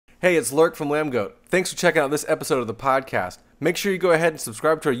Hey, it's Lurk from Lambgoat. Thanks for checking out this episode of the podcast. Make sure you go ahead and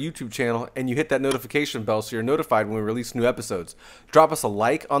subscribe to our YouTube channel and you hit that notification bell so you're notified when we release new episodes. Drop us a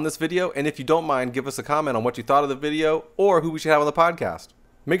like on this video, and if you don't mind, give us a comment on what you thought of the video or who we should have on the podcast.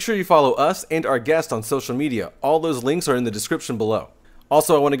 Make sure you follow us and our guest on social media. All those links are in the description below.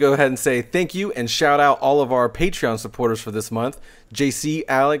 Also, I want to go ahead and say thank you and shout out all of our Patreon supporters for this month. JC,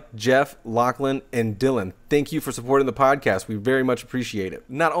 Alec, Jeff, Lachlan, and Dylan. Thank you for supporting the podcast. We very much appreciate it.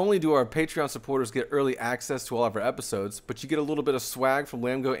 Not only do our Patreon supporters get early access to all of our episodes, but you get a little bit of swag from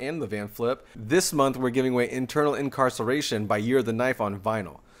Lambgoat and the Vanflip. This month, we're giving away Internal Incarceration by Year of the Knife on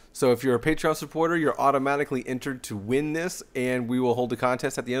vinyl. So if you're a Patreon supporter, you're automatically entered to win this, and we will hold a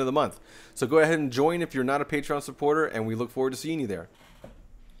contest at the end of the month. So go ahead and join if you're not a Patreon supporter, and we look forward to seeing you there.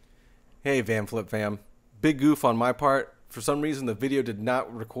 Hey Vanflip fam, big goof on my part. For some reason the video did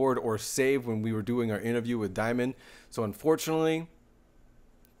not record or save when we were doing our interview with Diamond, so unfortunately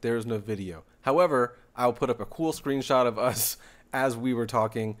there's no video. However, I'll put up a cool screenshot of us as we were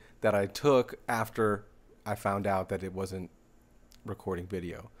talking that I took after I found out that it wasn't recording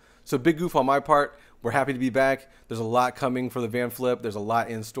video. So big goof on my part. We're happy to be back. There's a lot coming for the Vanflip. There's a lot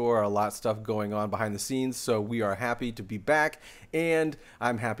in store, a lot of stuff going on behind the scenes. So we are happy to be back, and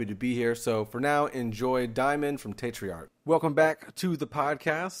I'm happy to be here. So for now, enjoy Diamond from Tetrarch. Welcome back to the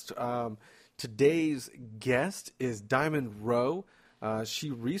podcast. Today's guest is Diamond Rowe.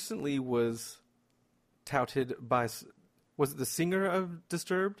 She recently was touted by, was it the singer of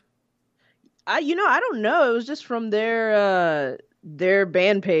Disturbed? I don't know. It was just from their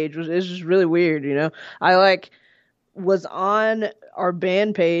band page. It's just really weird, I was on our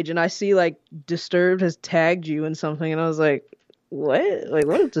band page and I see Disturbed has tagged you in something, and I was like, what?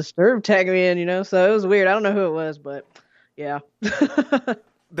 What did Disturbed tag me in, So it was weird. I don't know who it was, but yeah.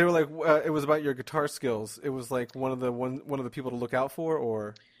 They were it was about your guitar skills. It was one of the people to look out for,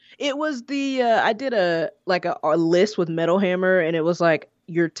 or it was the I did a list with Metal Hammer, and it was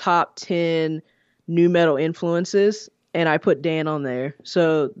your top 10 new metal influences, and I put Dan on there.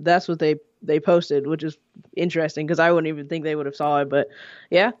 So that's what they posted, which is interesting because I wouldn't even think they would have saw it, but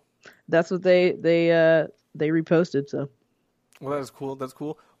yeah, that's what they reposted. So, well, that is cool. That's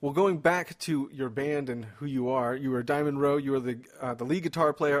cool. Well, going back to your band and who you were Diamond Rowe. You were the lead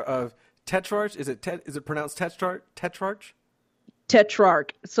guitar player of Tetrarch. Is it pronounced Tetrarch? Tetrarch.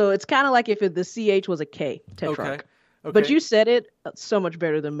 Tetrarch. So it's kind of like if the CH was a K. Tetrarch. Okay. But you said it so much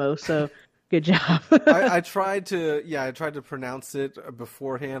better than most, so good job. I tried to pronounce it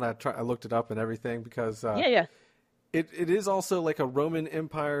beforehand. I looked it up and everything because it is also like a Roman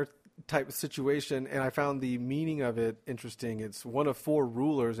Empire type situation, and I found the meaning of it interesting. It's one of 4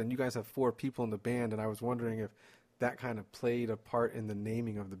 rulers, and you guys have 4 people in the band, and I was wondering if that kind of played a part in the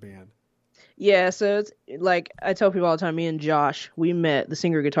naming of the band. Yeah, so it's like I tell people all the time, me and Josh, we met,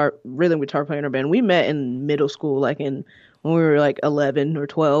 the rhythm guitar player in our band, we met in middle school, when we were 11 or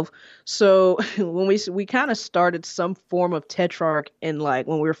 12. So when we kind of started some form of Tetrarch in when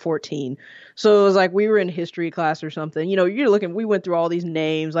we were 14. So it was we were in history class or something. We went through all these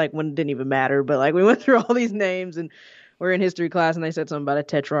names, when it didn't even matter, but we went through all these names, and we're in history class and they said something about a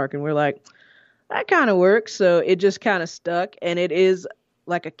Tetrarch, and we're like, that kind of works. So it just kind of stuck, and it is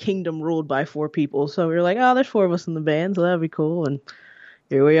like a kingdom ruled by 4 people. So we were like, oh, there's 4 of us in the band, so that'd be cool. And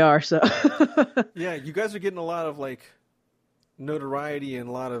here we are. So yeah, you guys are getting a lot of notoriety and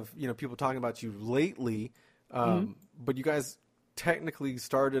a lot of people talking about you lately. But you guys technically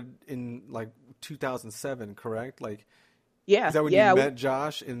started in 2007, correct? Yeah. Is that when you met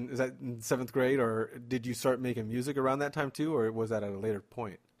Josh? Is that in 7th grade, or did you start making music around that time too, or was that at a later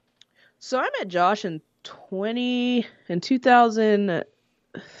point? So I met Josh in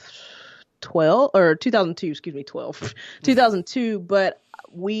 2012 or 2002, 12, 2002. But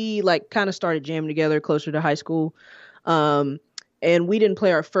we kind of started jamming together closer to high school. And we didn't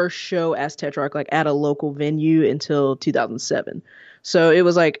play our first show as Tetrarch at a local venue until 2007. So it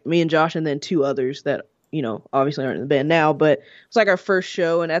was me and Josh and then 2 others that, obviously aren't in the band now, but it was our first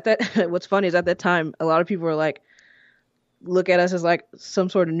show. And at that, what's funny is at that time, a lot of people were look at us as some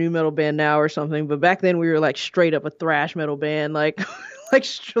sort of new metal band now or something. But back then we were straight up a thrash metal band,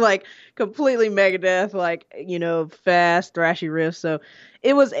 completely Megadeth, fast, thrashy riffs. So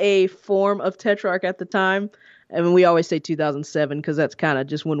it was a form of Tetrarch at the time. And we always say 2007 because that's kind of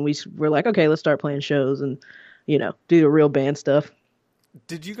just when we were okay, let's start playing shows and, do the real band stuff.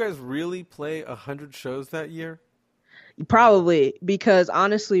 Did you guys really play 100 shows that year? Probably, because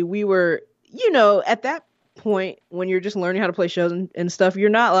honestly, we were, at that point when you're just learning how to play shows and stuff, you're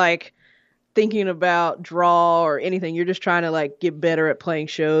not thinking about draw or anything. You're just trying to get better at playing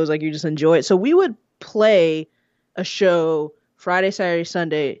shows. You just enjoy it. So we would play a show Friday, Saturday,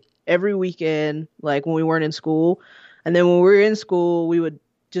 Sunday every weekend, like when we weren't in school. And then when we were in school, we would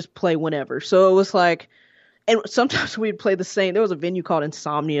just play whenever. So it was like, and sometimes we'd play the same. There was a venue called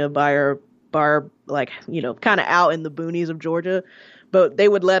Insomnia by our bar, like, kind of out in the boonies of Georgia. But they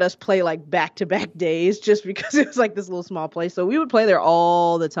would let us play like back-to-back days just because it was like this little small place. So we would play there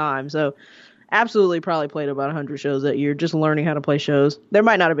all the time. So absolutely probably played about 100 shows that year, just learning how to play shows. There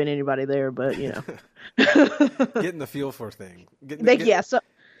might not have been anybody there, but Getting the feel for things.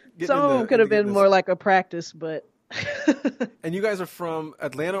 Some of them could have been more like a practice, but. And you guys are from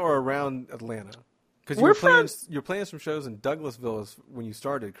Atlanta or around Atlanta? Because you're playing some shows in Douglasville when you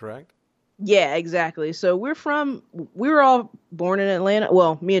started, correct? Yeah, exactly. So we were all born in Atlanta.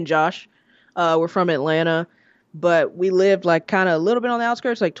 Well, me and Josh, we're from Atlanta, but we lived like kind of a little bit on the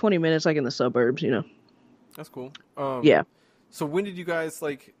outskirts, like 20 minutes, like in the suburbs, That's cool. Yeah. So when did you guys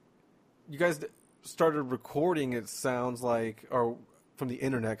started recording, it sounds like, or from the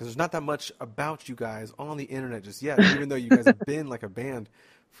internet, because there's not that much about you guys on the internet just yet, even though you guys have been like a band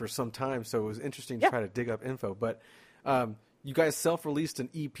for some time. So it was interesting to try to dig up info. But you guys self-released an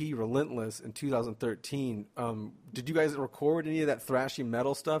EP, Relentless, in 2013. Did you guys record any of that thrashy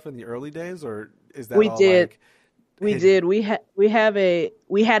metal stuff in the early days, or is that we all did? Like we hidden? did. We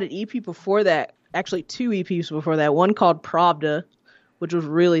had an EP before that. Actually, two EPs before that. One called Pravda, which was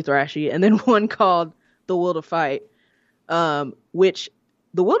really thrashy, and then one called The Will to Fight, which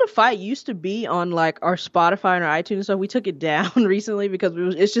The Will to Fight used to be on like our Spotify and our iTunes and stuff. We took it down recently because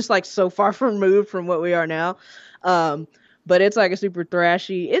it's just like so far removed from what we are now. But it's like a super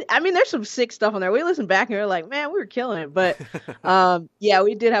thrashy. There's some sick stuff on there. We listen back and we're like, man, we were killing it. But yeah,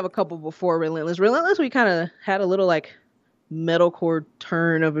 we did have a couple before Relentless. Relentless, we kind of had a little like metalcore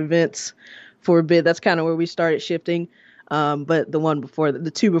turn of events for a bit. That's kind of where we started shifting. But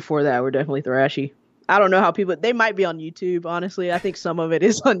the two before that were definitely thrashy. I don't know how they might be on YouTube, honestly. I think some of it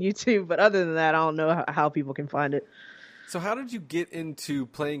is on YouTube, but other than that, I don't know how people can find it. So how did you get into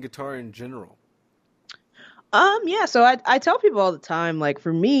playing guitar in general? Yeah, so I tell people all the time, like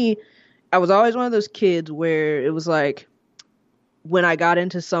for me, I was always one of those kids where it was like, when I got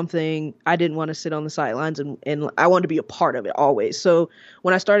into something, I didn't want to sit on the sidelines and I wanted to be a part of it always. So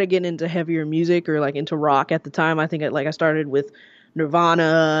when I started getting into heavier music or like into rock at the time, I think I started with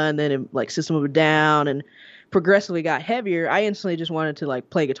Nirvana and then like System of a Down and progressively got heavier. I instantly just wanted to like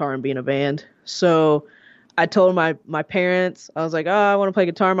play guitar and be in a band. So I told my parents, I was like, oh, I want to play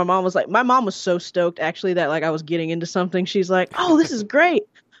guitar. My mom was so stoked actually that like I was getting into something. She's like, oh, this is great.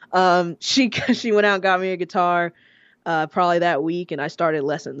 She went out and got me a guitar probably that week, and I started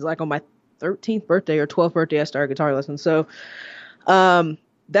lessons like on my 13th birthday or 12th birthday. I started guitar lessons. So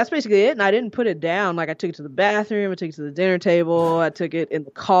that's basically it. And I didn't put it down. Like I took it to the bathroom, I took it to the dinner table, I took it in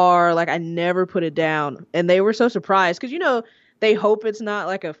the car. Like I never put it down. And they were so surprised because, they hope it's not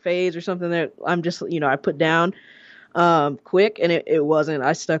like a phase or something that I'm just, I put down quick, and it wasn't.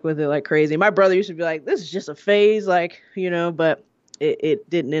 I stuck with it like crazy. My brother used to be like, this is just a phase, like, but it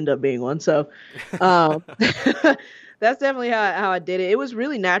didn't end up being one. So that's definitely how I did it. It was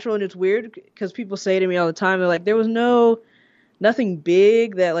really natural, and it's weird because people say to me all the time, they're like, there was nothing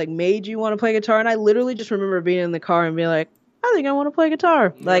big that like made you want to play guitar. And I literally just remember being in the car and being like, I think I want to play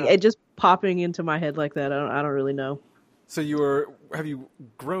guitar. Yeah. Like it just popping into my head like that. I don't really know. So have you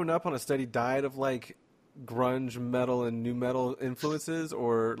grown up on a steady diet of like grunge metal and new metal influences,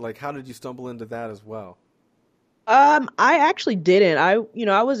 or like how did you stumble into that as well? I actually didn't.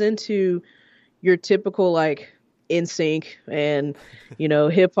 I was into your typical like NSYNC and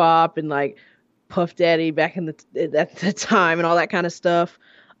hip hop and like Puff Daddy back at the time and all that kind of stuff.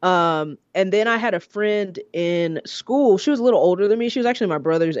 And then I had a friend in school. She was a little older than me. She was actually my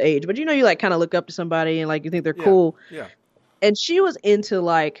brother's age, but you like kind of look up to somebody and like you think they're cool. Yeah. And she was into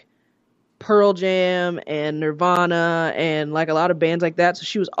like Pearl Jam and Nirvana and like a lot of bands like that. So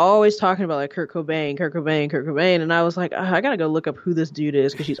she was always talking about like Kurt Cobain. And I was like, I gotta go look up who this dude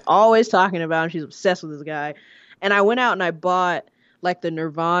is because she's always talking about him. She's obsessed with this guy. And I went out and I bought like the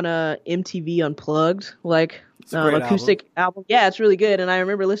Nirvana MTV Unplugged, like acoustic album. Yeah, it's really good. And I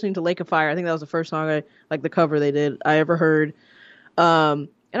remember listening to Lake of Fire. I think that was the first song the cover they did I ever heard.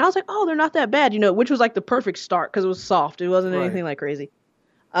 And I was like, oh, they're not that bad, which was like the perfect start because it was soft. It wasn't anything like crazy.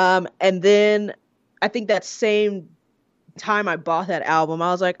 And then I think that same time I bought that album, I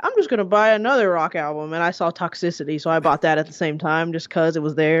was like, I'm just going to buy another rock album. And I saw Toxicity. So I bought that at the same time just because it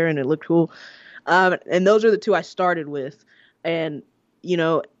was there and it looked cool. And those are the two I started with. And,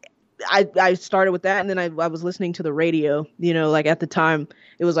 I started with that. And then I was listening to the radio, like at the time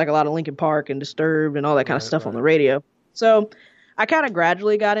it was like a lot of Linkin Park and Disturbed and all that kind of stuff on the radio. So I kind of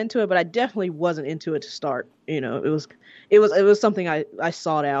gradually got into it, but I definitely wasn't into it to start. It was something I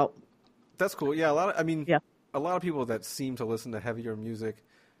sought out That's cool. Yeah, Yeah. a lot of people that seem to listen to heavier music,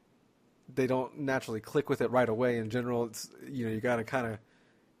 they don't naturally click with it right away. In general, it's, you got to kind of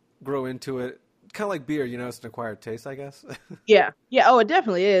grow into it. Kind of like beer, it's an acquired taste, I guess. Yeah. Yeah. Oh, it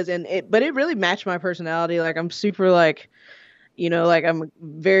definitely is. But it really matched my personality. Like I'm super like, like I'm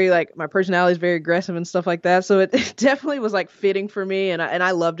very like my personality is very aggressive and stuff like that. So it definitely was like fitting for me, and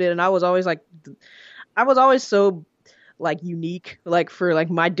I loved it. And I was always like, I was always so like unique, like for like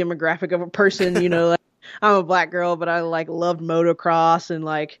my demographic of a person. Like I'm a black girl, but I like loved motocross and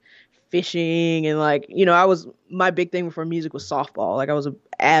like fishing and like I was my big thing for music was softball. Like I was an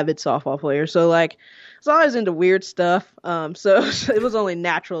avid softball player, so like I was always into weird stuff. So it was only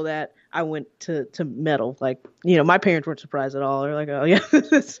natural that I went to metal. Like my parents weren't surprised at all. They're like, oh yeah,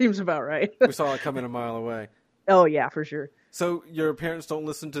 that seems about right. We saw it coming a mile away. Oh yeah, for sure. So your parents don't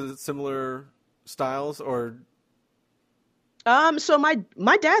listen to similar styles, or? So my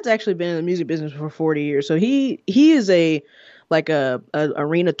dad's actually been in the music business for 40 years. So he is a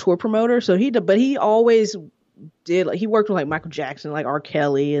arena tour promoter. So but he always did, like, he worked with like Michael Jackson, like R.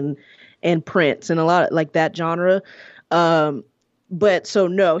 Kelly and Prince and a lot of like that genre. But so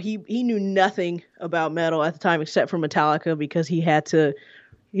no, he knew nothing about metal at the time except for Metallica, because he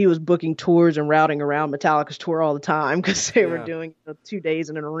was booking tours and routing around Metallica's tour all the time because they were doing 2 days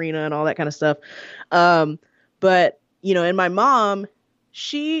in an arena and all that kind of stuff. But and my mom,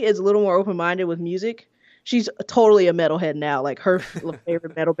 she is a little more open-minded with music. She's totally a metalhead now. Like her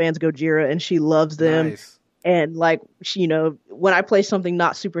favorite metal band's Gojira, and she loves them. Nice. And like, she, when I play something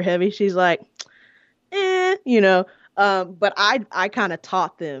not super heavy, she's like, but I kind of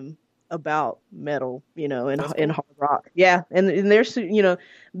taught them about metal, and hard rock. Yeah. And there's,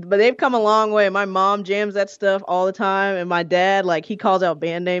 but they've come a long way. My mom jams that stuff all the time. And my dad, like, he calls out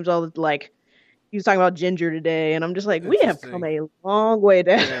band names like, he was talking about Ginger today, and I'm just like, we have come a long way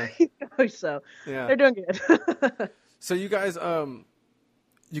down. Yeah. So they're doing good. So you guys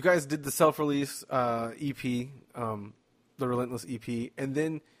did the self-release EP, the Relentless EP, and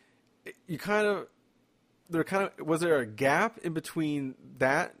then was there a gap in between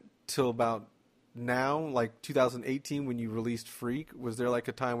that till about now, like 2018 when you released Freak? Was there like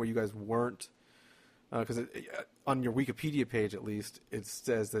a time where you guys weren't? Because on your Wikipedia page, at least, it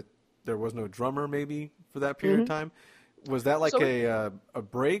says that there was no drummer maybe for that period of time. Was that like a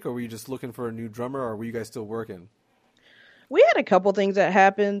break, or were you just looking for a new drummer, or were you guys still working? We had a couple things that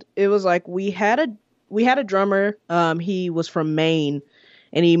happened. It was like we had a drummer. He was from Maine,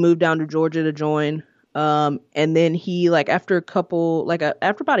 and he moved down to Georgia to join. And then he, like, after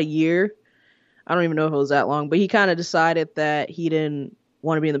about a year, I don't even know if it was that long, but he kind of decided that he didn't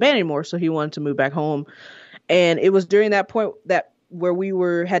want to be in the band anymore, so he wanted to move back home. And it was during that point where we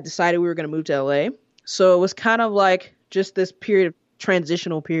had decided we were going to move to LA. So it was kind of like just this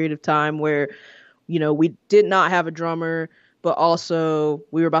transitional period of time where, we did not have a drummer, but also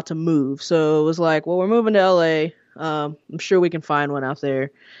we were about to move. So it was like, well, we're moving to LA. I'm sure we can find one out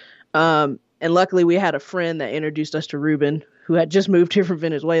there. And luckily we had a friend that introduced us to Ruben, who had just moved here from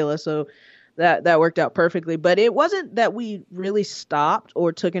Venezuela. So that worked out perfectly. But it wasn't that we really stopped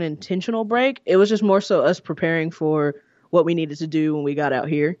or took an intentional break. It was just more so us preparing for what we needed to do when we got out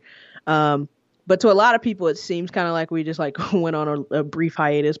here. But to a lot of people, it seems kind of like we just like went on a brief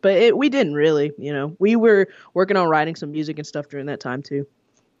hiatus, but we didn't really, we were working on writing some music and stuff during that time too.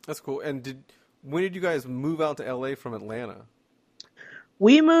 That's cool. And when did you guys move out to LA from Atlanta?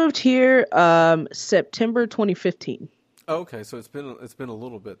 We moved here September 2015. Oh, okay, so it's been a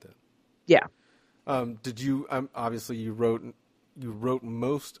little bit then. Yeah. Did you obviously you wrote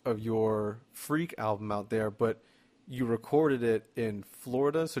most of your Freak album out there, but you recorded it in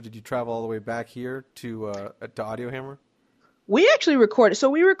Florida, so did you travel all the way back here to Audio Hammer? We actually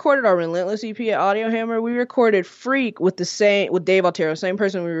recorded our Relentless EP at Audio Hammer. We recorded Freak with Dave Altero, same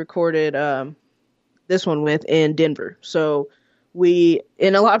person we recorded this one with in Denver. So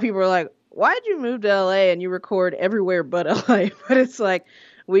and a lot of people are like, why did you move to LA and you record everywhere but LA? But it's like,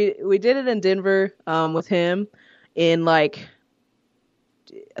 we did it in Denver with him in like,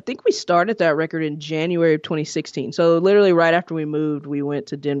 I think we started that record in January of 2016. So literally right after we moved, we went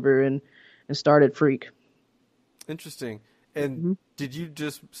to Denver and started Freak. Interesting. And did you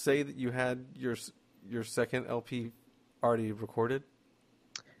just say that you had your second LP already recorded?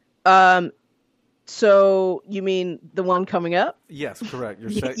 So you mean the one coming up? Yes, correct.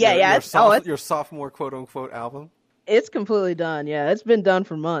 Your sophomore quote unquote album. It's completely done. Yeah, it's been done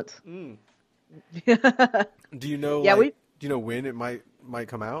for months. Do you know? Yeah, do you know when it might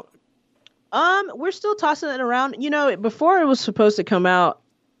come out? We're still tossing it around. Before it was supposed to come out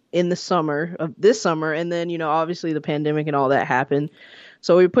in the summer of this summer, and then obviously the pandemic and all that happened.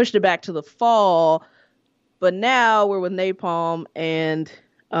 So we pushed it back to the fall, but now we're with Napalm, and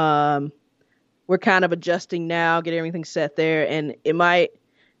we're kind of adjusting now, getting everything set there, and it might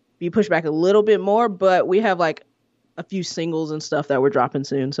be pushed back a little bit more, but we have like a few singles and stuff that we're dropping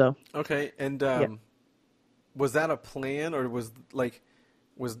soon. So Okay, and yeah. was that a plan, or was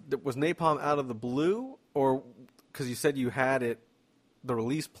Napalm out of the blue, or because you said you had the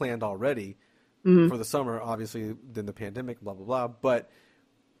release planned already for the summer, obviously then the pandemic, blah blah blah, but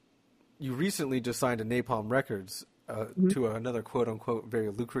you recently just signed to Napalm Records to another quote unquote very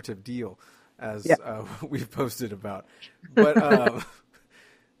lucrative deal, as Yeah. we've posted about. But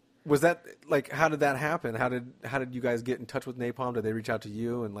was that like, how did that happen? How did you guys get in touch with Napalm? Did they reach out to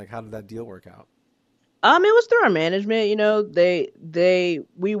you, and like how did that deal work out? It was through our management.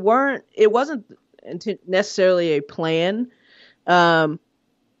 It wasn't necessarily a plan. But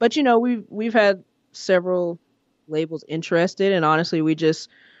we've had several labels interested, and honestly, we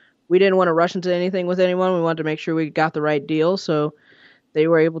didn't want to rush into anything with anyone. We wanted to make sure we got the right deal, so they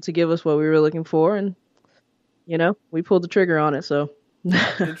were able to give us what we were looking for, and we pulled the trigger on it. So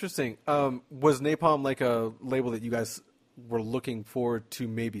Interesting. Was Napalm like a label that you guys were looking forward to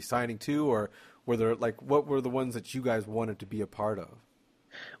maybe signing to, or were there like, what were the ones that you guys wanted to be a part of?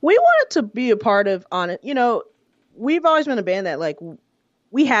 we wanted to be a part of on it. We've always been a band that like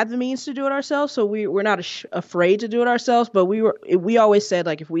we had the means to do it ourselves, so we're not afraid to do it ourselves. But we always said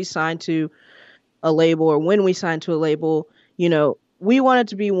like if we signed to a label or when we signed to a label, we wanted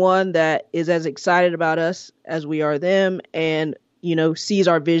to be one that is as excited about us as we are them, and sees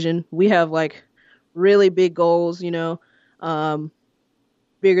our vision. We have like really big goals, bigger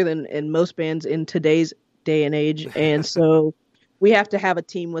than in most bands in today's day and age, and so we have to have a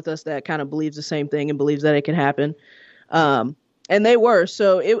team with us that kind of believes the same thing and believes that it can happen. And they were.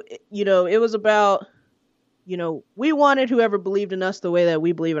 So it was about, we wanted whoever believed in us the way that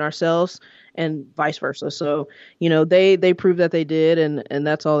we believe in ourselves, and vice versa. So, they proved that they did, and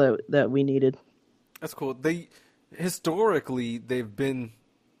that's all that we needed. That's cool. Historically, they've been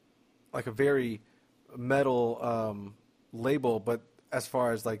like a very metal label, but as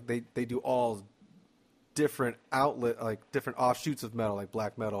far as like they do all different like different offshoots of metal, like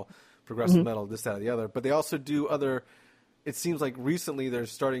black metal, progressive metal, this, that, or the other. But they also do other. It seems like recently they're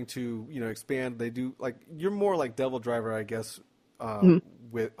starting to expand. They do like, you're more like Devil Driver, I guess,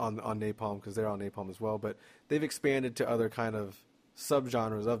 with on Napalm, because they're on Napalm as well. But they've expanded to other kind of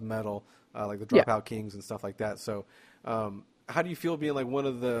subgenres of metal, like the Dropout Kings and stuff like that. So, how do you feel being like one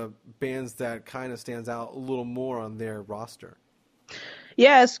of the bands that kind of stands out a little more on their roster?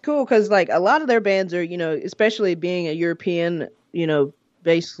 Yeah, it's cool because like a lot of their bands are, especially being a European,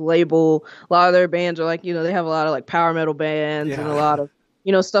 based label, a lot of their bands are like, they have a lot of like power metal bands and a lot of,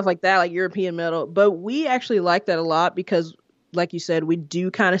 stuff like that, like European metal. But we actually like that a lot because, like you said, we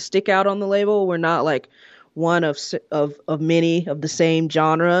do kind of stick out on the label. We're not like one of many of the same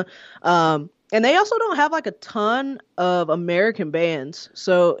genre. And they also don't have like a ton of American bands.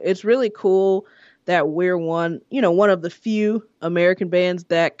 So it's really cool that we're one of the few American bands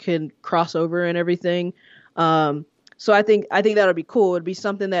that can cross over and everything. So I think that'll be cool. It'd be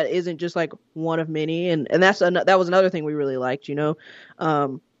something that isn't just like one of many, and that was another thing we really liked,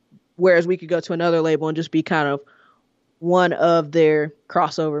 whereas we could go to another label and just be kind of one of their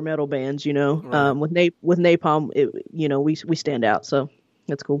crossover metal bands, Right. With Napalm, we stand out, so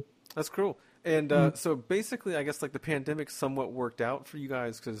that's cool. That's cool. And so basically, I guess like the pandemic somewhat worked out for you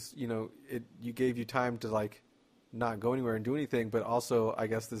guys because you gave you time to like not go anywhere and do anything, but also I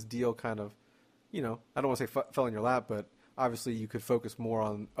guess this deal kind of, I don't want to say fell in your lap, but obviously you could focus more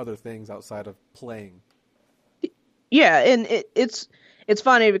on other things outside of playing. Yeah, and it's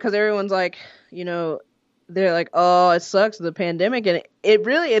funny because everyone's like, they're like, oh, it sucks, the pandemic, and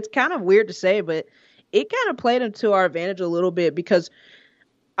it's kind of weird to say, but it kind of played into our advantage a little bit because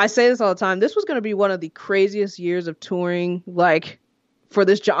I say this all the time. This was going to be one of the craziest years of touring, like, for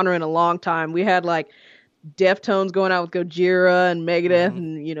this genre in a long time. We had, like, Deftones going out with Gojira and Megadeth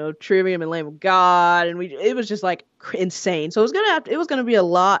and, Trivium and Lamb of God. And it was just, like, insane. So it was going to be a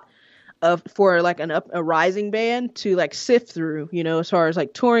lot for, like, a rising band to, like, sift through, as far as,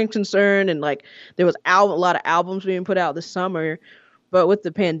 like, touring concerned. And, like, there was a lot of albums being put out this summer. But with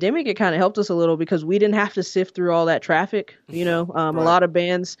the pandemic, it kind of helped us a little because we didn't have to sift through all that traffic. Right. A lot of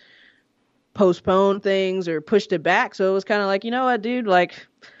bands postponed things or pushed it back. So it was kind of like, you know what, dude, like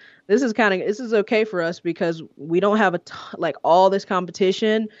this is okay for us because we don't have like all this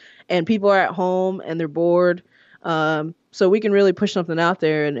competition and people are at home and they're bored. So we can really push something out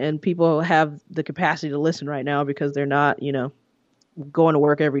there and people have the capacity to listen right now because they're not, going to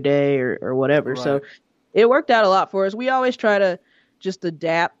work every day or whatever. Right. So it worked out a lot for us. We always try to, just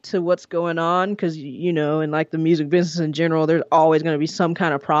adapt to what's going on because, in like the music business in general, there's always going to be some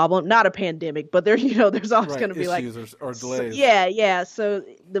kind of problem. Not a pandemic, but there's always going to be like issues or delays. Yeah. So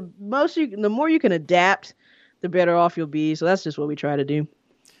the more you can adapt, the better off you'll be. So that's just what we try to do.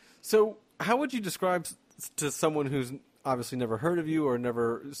 So how would you describe to someone who's obviously never heard of you or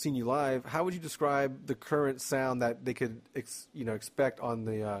never seen you live, how would you describe the current sound that they could expect on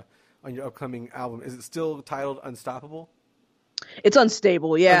the on your upcoming album? Is it still titled Unstoppable? It's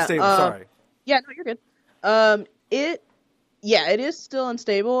unstable, yeah. Unstable, sorry. Yeah, no, you're good. It is still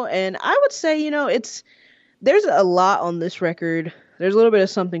unstable, and I would say, there's a lot on this record. There's a little bit of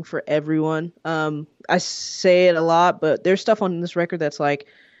something for everyone. I say it a lot, but there's stuff on this record that's like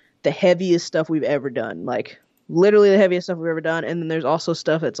the heaviest stuff we've ever done. Like literally the heaviest stuff we've ever done. And then there's also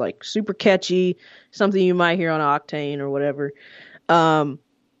stuff that's like super catchy, something you might hear on Octane or whatever.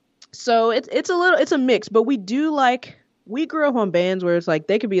 So it's a mix, but we grew up on bands where it's like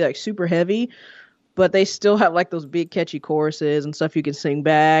they could be like super heavy, but they still have like those big catchy choruses and stuff you can sing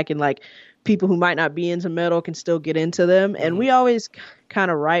back, and like people who might not be into metal can still get into them. And we always kind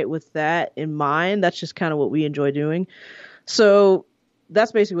of write with that in mind. That's just kind of what we enjoy doing. So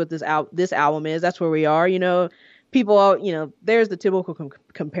that's basically what this album is. That's where we are. People all, there's the typical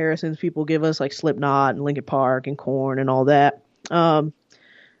comparisons people give us, like Slipknot and Linkin Park and Korn and all that.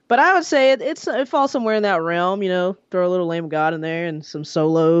 But I would say it falls somewhere in that realm. Throw a little Lambgoat in there and some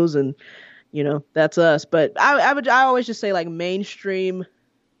solos, and that's us. But I always just say like mainstream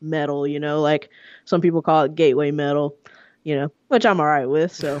metal. Like some people call it gateway metal. Which I'm all right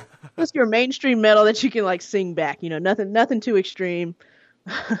with. So it's your mainstream metal that you can like sing back. Nothing too extreme.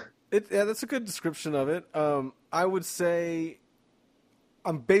 Yeah, that's a good description of it. I would say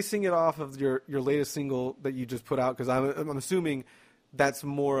I'm basing it off of your latest single that you just put out, because I'm assuming that's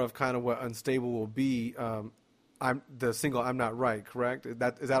more of kind of what Unstable will be. I'm the single I'm Not Right, correct? Is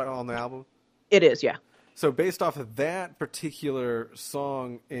that on the album? It is, yeah. So based off of that particular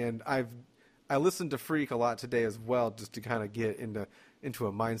song, and I listened to Freak a lot today as well, just to kind of get into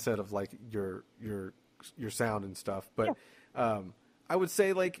a mindset of like your sound and stuff. But yeah. I would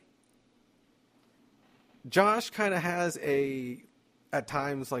say like Josh kind of has at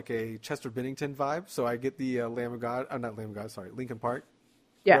times like a Chester Bennington vibe. So I get the Linkin Park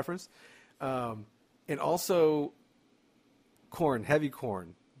reference. And also Korn, heavy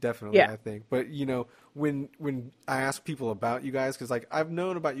Korn, definitely, yeah. I think. But, when I ask people about you guys, because like I've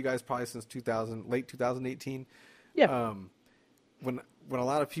known about you guys probably since late 2018. Yeah. When a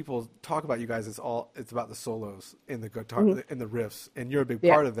lot of people talk about you guys, it's about the solos and the guitar and the riffs, and you're a big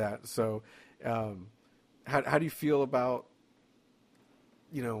part of that. So, how do you feel about,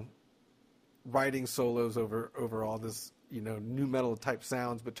 writing solos over all this, new metal type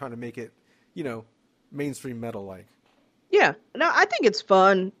sounds, but trying to make it, mainstream metal like? Yeah, no, I think it's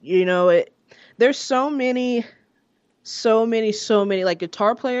fun. There's so many like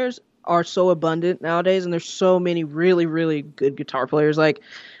guitar players are so abundant nowadays, and there's so many really, really good guitar players. Like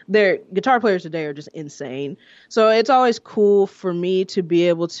their guitar players today are just insane. So it's always cool for me to be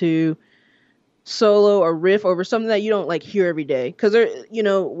able to solo or riff over something that you don't like hear every day. Because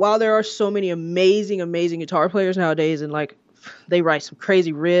while there are so many amazing guitar players nowadays, and like they write some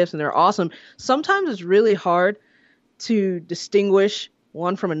crazy riffs and they're awesome, sometimes it's really hard to distinguish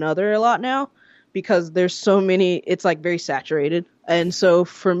one from another a lot now, because there's so many, it's like very saturated. And so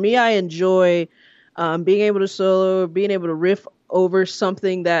for me, I enjoy being able to solo, being able to riff over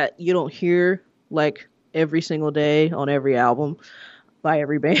something that you don't hear like every single day on every album by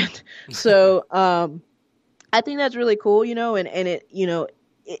every band. So I think that's really cool, and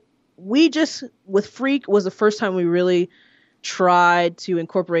we just, with Freak was the first time we really tried to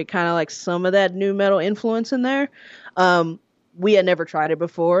incorporate kind of like some of that new metal influence in there. We had never tried it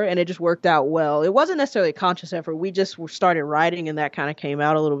before, and it just worked out well. It wasn't necessarily a conscious effort. We just started writing, and that kind of came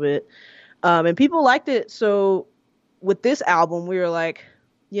out a little bit. And people liked it. So with this album, we were like,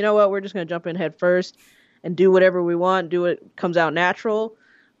 you know what? We're just going to jump in head first and do whatever we want, do what comes out natural.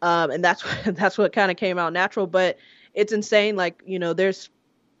 And that's what kind of came out natural. But it's insane. Like, there's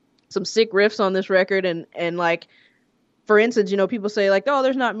some sick riffs on this record. And like, for instance, people say like, oh,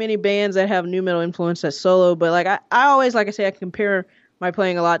 there's not many bands that have new metal influence as solo. But like, I always, like I say, I compare my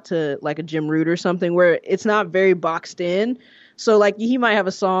playing a lot to like a Jim Root or something, where it's not very boxed in. So like he might have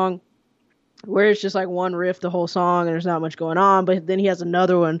a song where it's just like one riff the whole song and there's not much going on. But then he has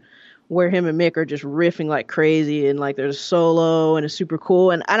another one where him and Mick are just riffing like crazy, and like there's a solo and it's super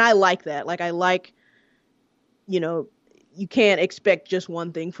cool. And I like that. Like I like, you can't expect just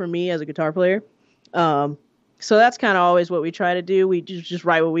one thing from me as a guitar player. So that's kind of always what we try to do. We just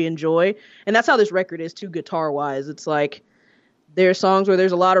write what we enjoy. And that's how this record is too, guitar wise. It's like There's songs where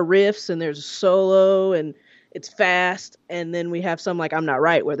there's a lot of riffs and there's a solo and it's fast, and then we have some like I'm Not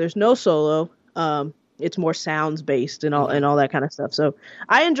Right where there's no solo. It's more sounds based and all that kind of stuff. So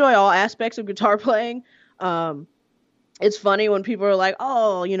I enjoy all aspects of guitar playing. It's funny when people are like,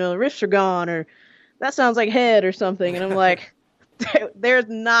 "Oh, riffs are gone," or "That sounds like Head" or something, and I'm like, "There's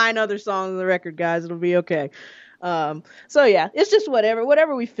 9 other songs on the record, guys. It'll be okay." So yeah, it's just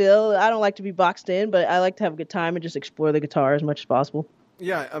whatever we feel. I don't like to be boxed in, but I like to have a good time and just explore the guitar as much as possible.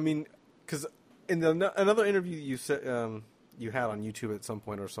 Yeah, I mean, because in another interview you said you had on YouTube at some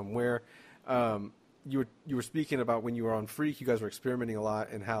point or somewhere, you were speaking about when you were on Freak, you guys were experimenting a lot,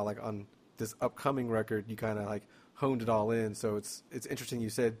 and how like on this upcoming record you kind of like honed it all in. So it's interesting you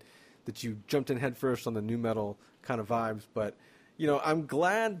said that you jumped in headfirst on the nu metal kind of vibes, but I'm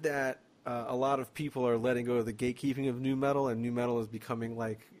glad that a lot of people are letting go of the gatekeeping of nu metal, and nu metal is becoming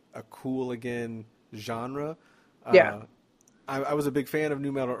like a cool again genre. Yeah. I was a big fan of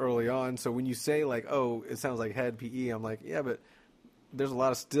nu metal early on, so when you say like, oh, it sounds like Head PE, I'm like, yeah, but there's a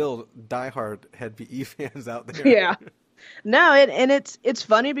lot of still diehard Head PE fans out there. Yeah. No, it's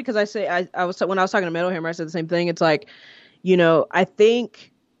funny because I was when I was talking to Metal Hammer, I said the same thing. It's like, I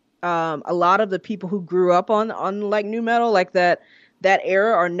think a lot of the people who grew up on like nu metal, like that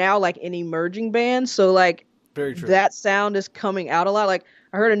era, are now like in emerging bands. So like, very true. That sound is coming out a lot. Like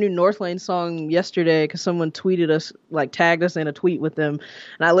I heard a new Northlane song yesterday because someone tweeted us, like tagged us in a tweet with them,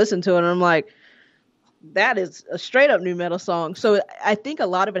 and I listened to it and I'm like, that is a straight up nu metal song. So I think a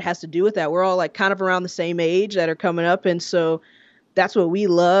lot of it has to do with that. We're all like kind of around the same age that are coming up, and so that's what we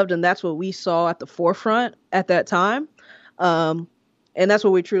loved and that's what we saw at the forefront at that time. And that's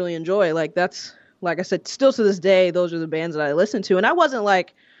what we truly enjoy. Like that's, like I said, still to this day, those are the bands that I listen to. And I wasn't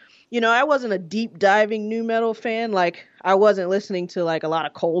like, I wasn't a deep diving nu metal fan. Like I wasn't listening to like a lot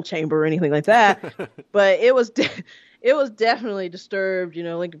of Cold Chamber or anything like that. But it was definitely Disturbed,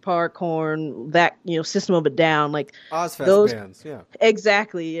 Linkin Park, Korn, that, System of a Down, like Ozfest those bands. Yeah,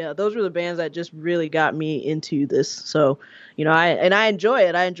 exactly. Yeah, those were the bands that just really got me into this. So, I enjoy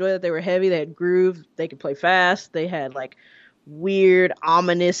it. I enjoy that they were heavy. They had groove. They could play fast. They had like weird,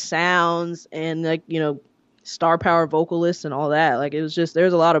 ominous sounds and like star power vocalists and all that. Like it was just,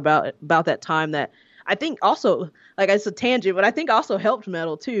 there's a lot about that time that I think also, like it's a tangent, but I think also helped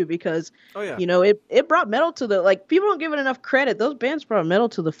metal too, because it brought metal to the, like, people don't give it enough credit. Those bands brought metal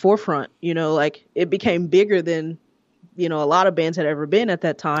to the forefront. Like it became bigger than a lot of bands had ever been at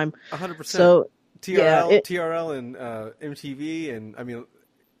that time. 100%. So TRL and MTV, and I mean,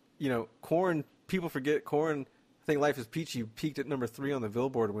 Korn. People forget Korn. I think Life is Peachy peaked at number 3 on the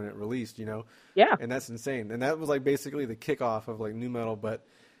Billboard when it released, Yeah. And that's insane. And that was like basically the kickoff of like nu metal. But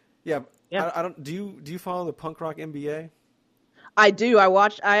yeah. I don't. Do you follow the punk rock MBA? I do.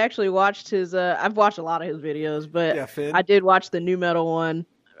 I actually watched his. I've watched a lot of his videos, but Finn. I did watch the nu metal one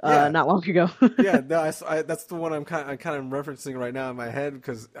not long ago. Yeah, no, that's the one I'm kind of referencing right now in my head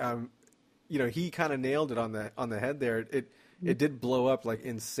because he kind of nailed it on the head there. It did blow up like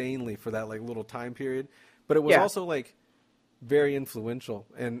insanely for that like little time period. But it was also like very influential,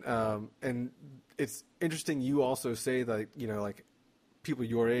 and it's interesting. You also say that like people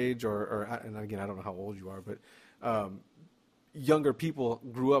your age or and again I don't know how old you are, but younger people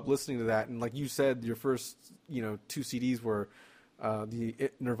grew up listening to that, and like you said, your first 2 CDs were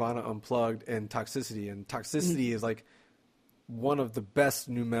the Nirvana Unplugged and Toxicity, and Toxicity is like one of the best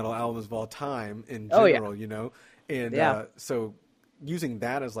nu metal albums of all time in general, and so using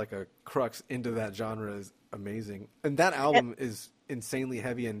that as like a crux into that genre is amazing. And that album is insanely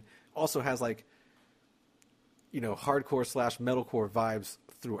heavy and also has like, hardcore / metalcore vibes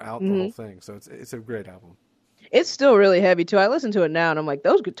throughout the whole thing. So it's a great album. It's still really heavy too. I listen to it now and I'm like,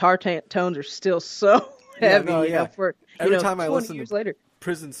 those guitar tones are still so heavy. For every time I listen years to later.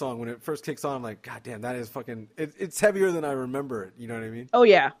 Prison Song, when it first kicks on, I'm like, God damn, that is fucking, it's heavier than I remember it. You know what I mean? Oh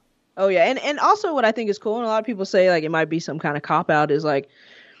yeah. And also what I think is cool, and a lot of people say like it might be some kind of cop out, is like,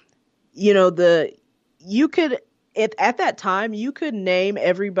 you could at that time you could name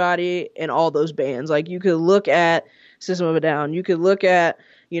everybody in all those bands. Like you could look at System of a Down, you could look at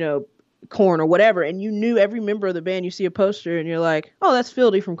Korn or whatever, and you knew every member of the band. You see a poster and you're like, oh, that's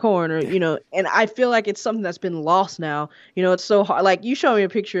Fieldy from Korn, or and I feel like it's something that's been lost now. It's so hard. Like you show me a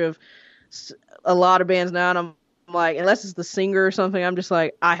picture of a lot of bands now and I'm like, unless it's the singer or something, I'm just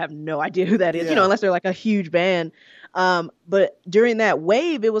like, I have no idea who that is, unless they're like a huge band. But during that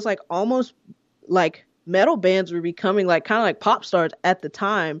wave, it was like almost like metal bands were becoming like kind of like pop stars at the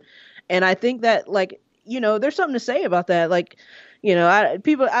time. And I think that like, there's something to say about that. Like, I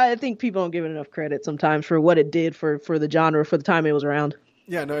think people don't give it enough credit sometimes for what it did for the genre for the time it was around.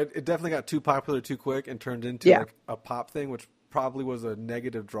 Yeah, no, it definitely got too popular too quick and turned into like a pop thing, which probably was a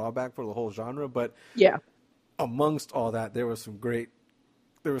negative drawback for the whole genre. But Yeah. amongst all that, there was some great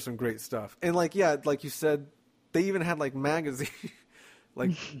stuff. And like, yeah, like you said, they even had like magazine, like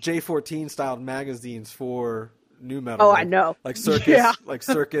J14 styled magazines for new metal. Oh, like, I know. like Circus, Yeah. like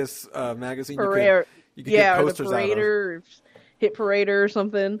Circus magazine. Parade. You could Yeah, get or the posters out of. Parader, Hit Parader or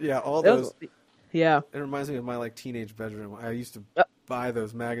something. Yeah, all That was- those. yeah. It reminds me of my like teenage bedroom. I used to Uh, buy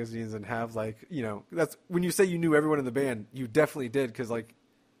those magazines and have like, you know, that's when you say you knew everyone in the band, you definitely did, because like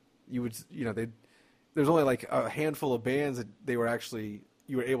you would, you know, there's only like a handful of bands that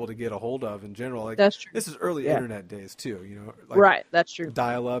you were able to get a hold of in general. Like That's true. this is early Yeah. internet days too, you know, like Right. That's true.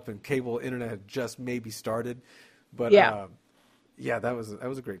 dial up and cable internet had just maybe started, but Yeah. yeah, that was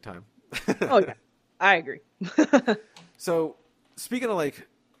a great time. Oh yeah, I agree. So speaking of like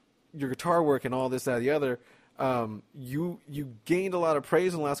your guitar work and all this, that, and the other, you gained a lot of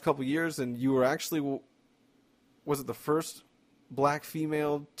praise in the last couple of years, and you were actually, was it the first black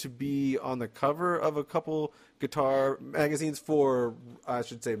female to be on the cover of a couple guitar magazines for, I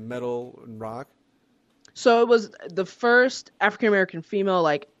should say, metal and rock? So it was the first African American female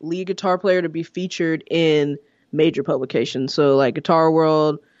like lead guitar player to be featured in major publications. So like Guitar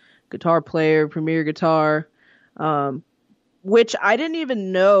World, Guitar Player, Premier Guitar, which I didn't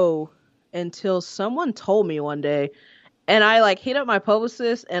even know until someone told me one day. And I like hit up my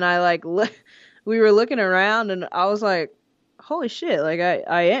publicist and I like we were looking around and I was like, holy shit, like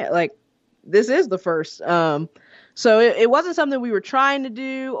I am like this is the first. So it wasn't something we were trying to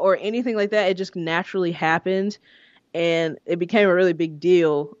do or anything like that. It just naturally happened and it became a really big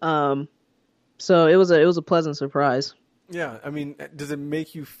deal. So it was a pleasant surprise. Yeah, I mean, does it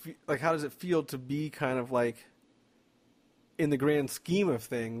make you feel, like, how does it feel to be kind of like, in the grand scheme of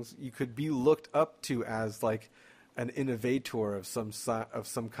things, you could be looked up to as like an innovator of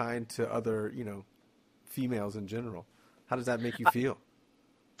some kind to other, you know, females in general? How does that make you feel?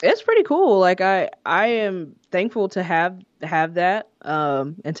 It's pretty cool. Like I am thankful to have that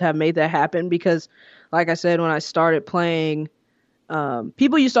and to have made that happen because, like I said, when I started playing,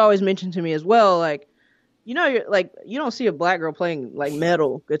 people used to always mention to me as well, like, you know, you're like, you don't see a black girl playing like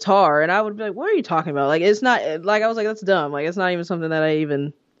metal guitar, and I would be like, what are you talking about? Like, it's not like I was like, that's dumb. Like, it's not even something that I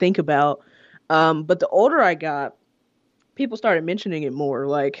even think about. But the older I got, people started mentioning it more.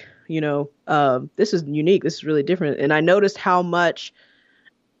 Like, you know, this is unique. This is really different. And I noticed how much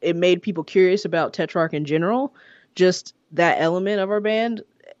it made people curious about Tetrarch in general, just that element of our band.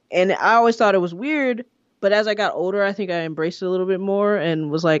 And I always thought it was weird, but as I got older, I think I embraced it a little bit more and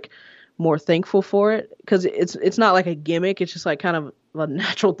was like more thankful for it because it's not like a gimmick. It's just like kind of a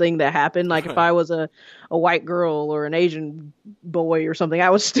natural thing that happened. Like if I was a white girl or an Asian boy or something,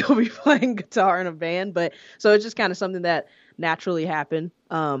 I would still be playing guitar in a band. But so it's just kind of something that naturally happened.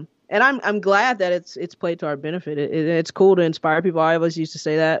 And I'm glad that it's played to our benefit. It's cool to inspire people. I always used to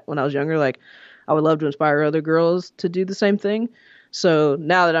say that when I was younger. Like I would love to inspire other girls to do the same thing. So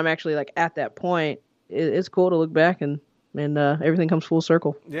now that I'm actually like at that point, it's cool to look back and everything comes full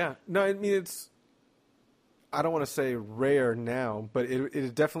circle. Yeah, no, I mean I don't want to say rare now, but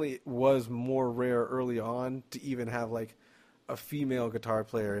it definitely was more rare early on to even have like a female guitar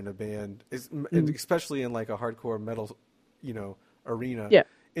player in a band, especially in like a hardcore metal, you know, arena. Yeah.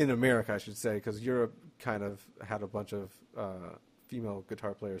 In America, I should say, because Europe kind of had a bunch of female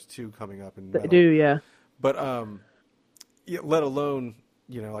guitar players too coming up in metal. They do, yeah. But yeah, let alone,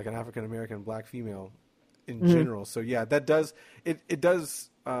 you know, like an African American black female in general. So yeah, that does it does.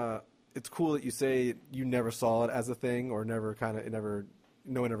 It's cool that you say you never saw it as a thing, or no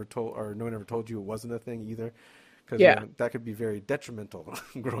one ever told you it wasn't a thing either, because that could be very detrimental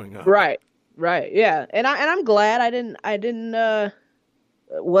growing up. Right, yeah, and I'm glad I didn't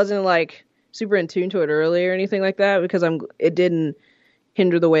wasn't like super in tune to it early or anything like that, because it didn't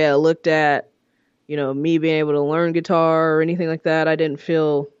hinder the way I looked at, you know, me being able to learn guitar or anything like that. I didn't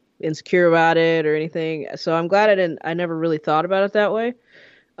feel insecure about it or anything. So I'm glad I never really thought about it that way.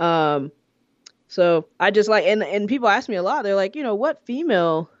 So I just like, and people ask me a lot, they're like, you know, what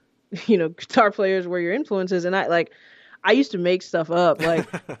female, you know, guitar players were your influences? And I used to make stuff up. Like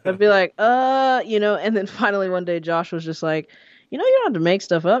I'd be like, you know, and then finally one day Josh was just like, you know, you don't have to make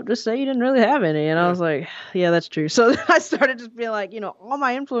stuff up. Just say you didn't really have any. And I was like, yeah, that's true. So I started just being like, you know, all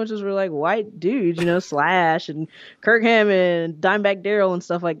my influences were like white dudes, you know, Slash and Kirk Hammett and Dimebag Darrell and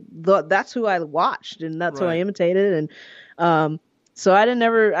stuff like that's who I watched and that's who I imitated. And so I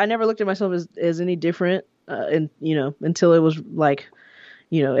never looked at myself as any different, and you know, until it was like,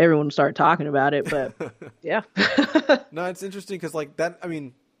 you know, everyone started talking about it. But yeah. No, it's interesting because like that. I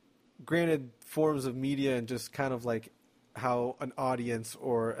mean, granted, forms of media and just kind of like how an audience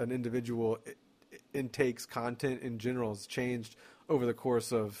or an individual intakes, content in general has changed over the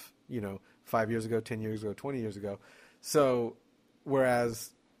course of, 5 years ago, 10 years ago, 20 years ago. So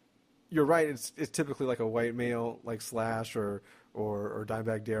whereas you're right, it's typically like a white male like Slash or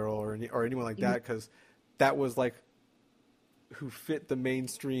Dimebag Darrell or anyone like that, because that was like who fit the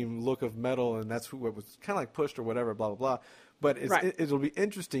mainstream look of metal, and that's who was kind of like pushed or whatever, blah blah blah. But it'll be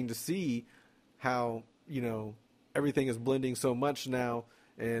interesting to see how everything is blending so much now,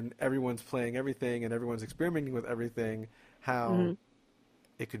 and everyone's playing everything, and everyone's experimenting with everything. How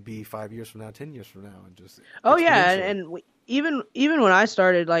it could be 5 years from now, 10 years from now, and just even when I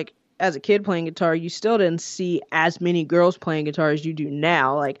started, like as a kid playing guitar, you still didn't see as many girls playing guitar as you do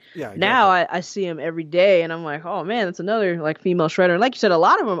now. Like now, I see them every day, and I'm like, oh man, that's another like female shredder. And like you said, a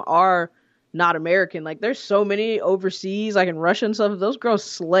lot of them are not American. Like there's so many overseas, like in Russia and stuff. Those girls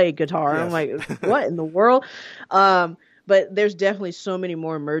slay guitar. Yes. I'm like, what in the world? But there's definitely so many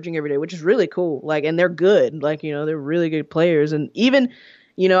more emerging every day, which is really cool. Like, and they're good. Like, they're really good players. And even,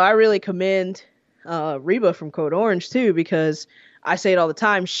 I really commend Reba from Code Orange too, because I say it all the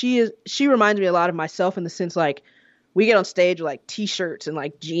time. She reminds me a lot of myself in the sense, like, we get on stage with like t-shirts and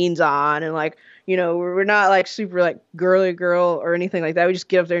like jeans on, and like, we're not like super like girly girl or anything like that. We just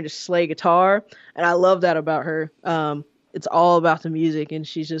get up there and just slay guitar. And I love that about her. It's all about the music, and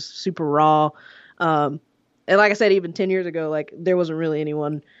she's just super raw. And like I said, even 10 years ago, like there wasn't really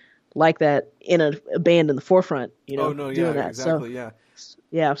anyone like that in a band in the forefront, Oh no, doing that. Exactly, so,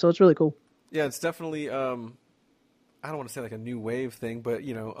 yeah. So it's really cool. Yeah, it's definitely, I don't want to say like a new wave thing, but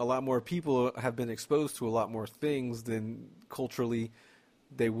a lot more people have been exposed to a lot more things than culturally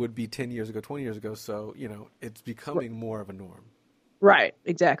they would be 10 years ago, 20 years ago. So, it's becoming more of a norm. Right.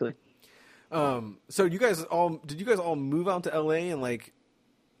 Exactly. So did you guys all move out to LA and like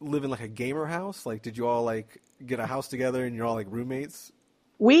live in like a gamer house? Like, did you all like get a house together and you're all like roommates?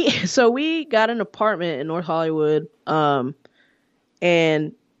 We got an apartment in North Hollywood,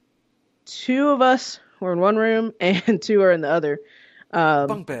 and two of us were in one room and two are in the other.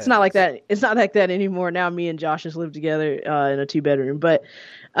 Bunk beds. It's not like that. It's not like that anymore. Now me and Josh just live together in a 2-bedroom. But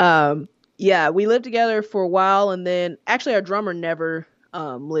yeah, we lived together for a while, and then actually our drummer never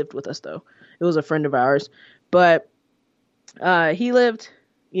lived with us though. It was a friend of ours, but he lived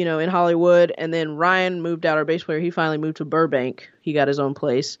in Hollywood, and then Ryan moved out, our bass player. He finally moved to Burbank. He got his own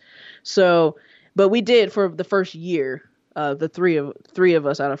place. So, but we did for the first year. The three of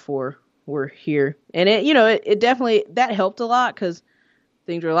us out of 4 were here, and it definitely that helped a lot because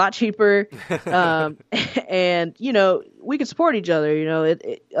things were a lot cheaper, and we could support each other.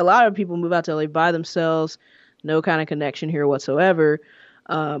 A lot of people move out to LA by themselves, no kind of connection here whatsoever.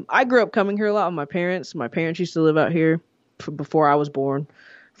 I grew up coming here a lot with my parents. My parents used to live out here before I was born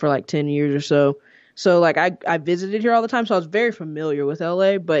for like 10 years or so. So like I visited here all the time. So I was very familiar with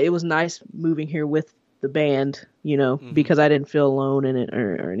LA, but it was nice moving here with the band, because I didn't feel alone in it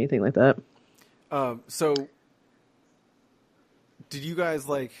or anything like that. So do you guys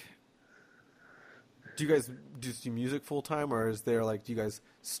just do music full time, or is there like, do you guys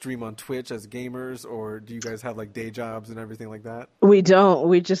stream on Twitch as gamers, or do you guys have like day jobs and everything like that? We don't.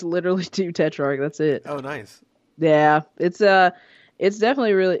 We just literally do Tetrarch. That's it. Oh, nice. Yeah. It's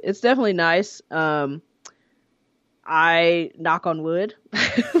definitely nice. I knock on wood,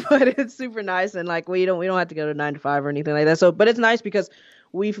 but it's super nice, and like we don't have to go to 9 to 5 or anything like that. So, but it's nice because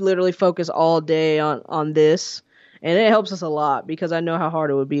we've literally focused all day on this, and it helps us a lot because I know how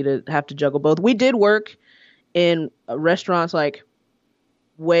hard it would be to have to juggle both. We did work in restaurants like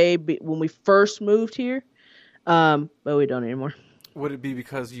when we first moved here, but we don't anymore. Would it be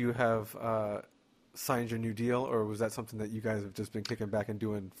because you have signed your new deal, or was that something that you guys have just been kicking back and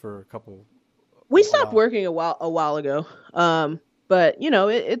doing for a couple? We stopped working a while ago, but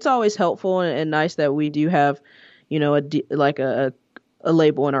it's always helpful and nice that we do have, a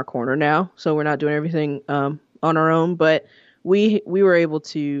label in our corner now, so we're not doing everything on our own. But we were able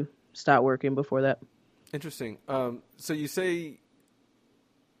to stop working before that. Interesting. So you say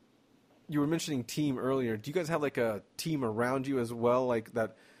you were mentioning team earlier. Do you guys have like a team around you as well, like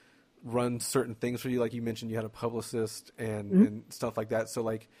that runs certain things for you? Like you mentioned, you had a publicist and stuff like that. So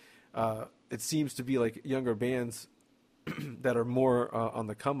like. It seems to be like younger bands that are more on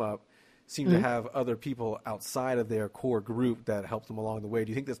the come up seem to have other people outside of their core group that help them along the way. Do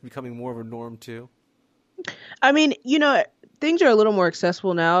you think that's becoming more of a norm too? I mean, things are a little more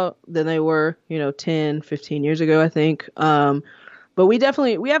accessible now than they were, 10, 15 years ago, I think. But we have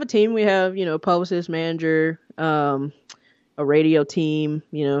a team. We have, a publicist, manager, a radio team,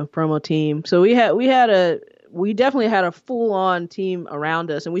 promo team. So we definitely had a full-on team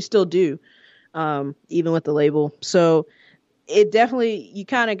around us, and we still do, even with the label. So it definitely, you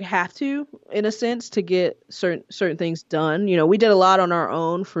kind of have to, in a sense, to get certain things done. You know, we did a lot on our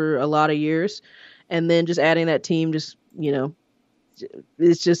own for a lot of years, and then just adding that team just, you know,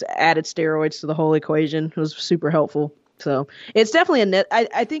 it's just added steroids to the whole equation. It was super helpful. So it's definitely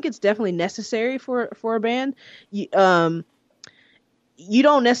I think it's definitely necessary for a band. You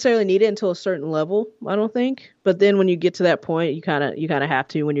don't necessarily need it until a certain level, I don't think. But then when you get to that point, you kind of have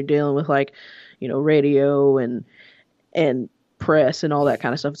to, when you're dealing with, like, you know, radio and press and all that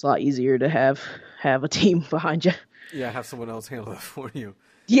kind of stuff. It's a lot easier to have a team behind you. Yeah, have someone else handle that for you.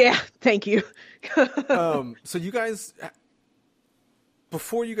 Yeah, thank you. So you guys,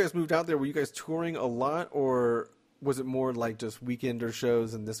 before you guys moved out there, were you guys touring a lot, or was it more like just weekender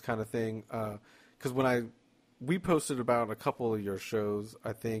shows and this kind of thing? Because we posted about a couple of your shows,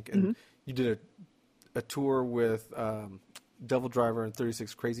 I think, and you did a tour with Devil Driver and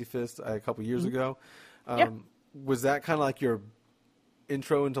 36 Crazy Fists a couple years ago. Was that kind of like your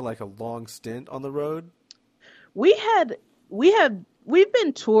intro into like a long stint on the road? We've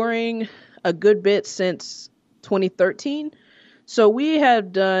been touring a good bit since 2013. So we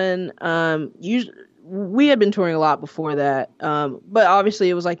have done we had been touring a lot before that. But obviously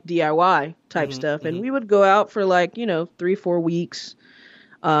it was like DIY type stuff, and we would go out for, like, you know, 3-4 weeks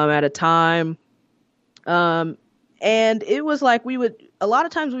at a time. And it was like a lot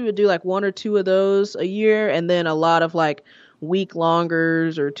of times we would do like 1 or 2 of those a year, and then a lot of like week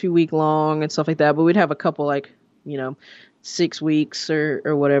longers or 2 week long and stuff like that. But we'd have a couple, like, you know, 6 weeks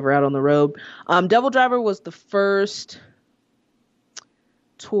or whatever out on the road. Devil Driver was the first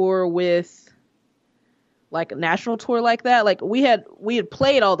tour with like a national tour like that. Like we had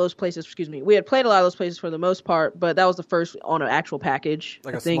played all those places, we had played a lot of those places for the most part, but that was the first on an actual package.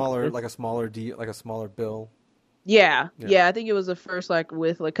 Like a smaller bill. Yeah, I think it was the first, like,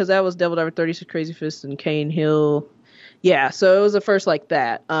 with, like, because that was Devil Driver, 36 Crazy Fists, and Cane Hill. Yeah, so it was the first like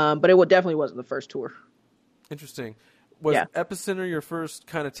that. But it definitely wasn't the first tour. Interesting. Was Epicenter your first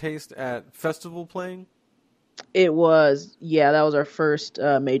kind of taste at festival playing? It was. Yeah, that was our first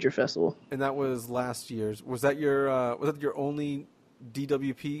major festival. And that was last year's. Was that your only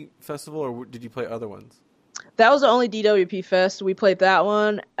DWP festival, or did you play other ones? That was the only DWP fest. We played that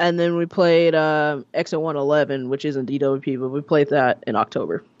one, and then we played Exit 111, which isn't DWP, but we played that in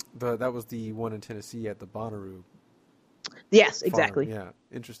October. That was the one in Tennessee at the Bonnaroo. Yes, exactly. Farm.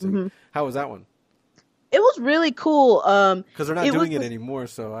 Yeah, interesting. How was that one? It was really cool. Because they're not doing it anymore,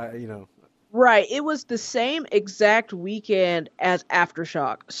 so Right. It was the same exact weekend as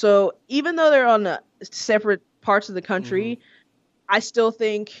Aftershock. So even though they're on the separate parts of the country, I still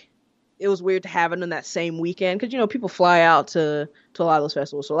think it was weird to have it on that same weekend. Because, you know, people fly out to a lot of those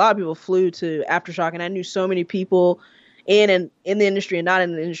festivals. So a lot of people flew to Aftershock, and I knew so many people in the industry and not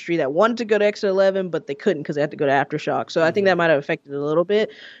in the industry that wanted to go to Exit 11, but they couldn't because they had to go to Aftershock. So I think that might have affected it a little bit.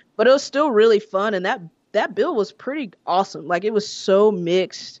 But it was still really fun, and that bill was pretty awesome. Like, it was so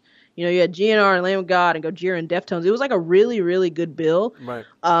mixed. You know, you had GNR and Lambgoat and Gojira and Deftones. It was like a really, really good bill. Right.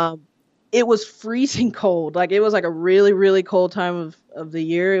 It was freezing cold. Like, it was like a really, really cold time of the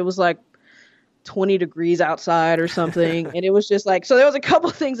year. It was like 20 degrees outside or something. And it was just like, so there was a couple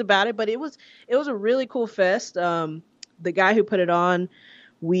of things about it, but it was a really cool fest. The guy who put it on,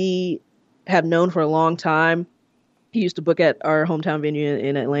 we have known for a long time. He used to book at our hometown venue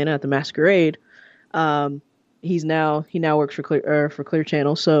in Atlanta at the Masquerade. He now works for Clear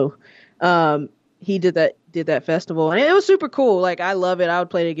Channel. So, he did that festival, and it was super cool. Like, I love it. I would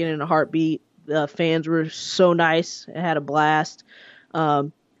play it again in a heartbeat. The fans were so nice. I had a blast.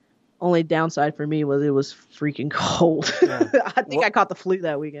 Only downside for me was it was freaking cold. Yeah. I think I caught the flu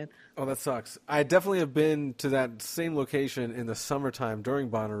that weekend. Oh, that sucks. I definitely have been to that same location in the summertime during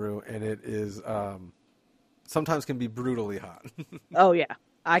Bonnaroo, and it is sometimes can be brutally hot. Oh yeah.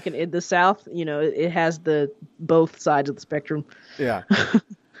 In the South, you know, it has both sides of the spectrum. Yeah.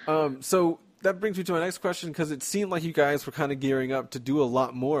 So that brings me to my next question, because it seemed like you guys were kind of gearing up to do a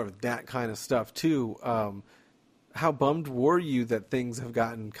lot more of that kind of stuff too. How bummed were you that things have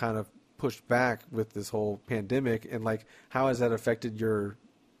gotten kind of pushed back with this whole pandemic, and like how has that affected your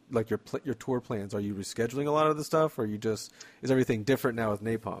tour plans? Are you rescheduling a lot of the stuff, or is everything different now with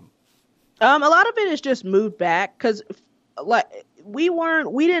Napalm? A lot of it is just moved back because, like, we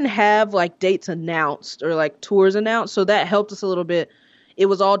didn't have like dates announced or like tours announced, so that helped us a little bit. It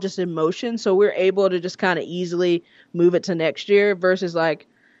was all just in motion, so we're able to just kind of easily move it to next year versus like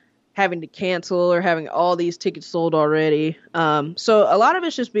having to cancel or having all these tickets sold already. So a lot of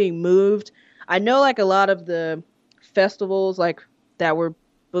it's just being moved. I know like a lot of the festivals like that were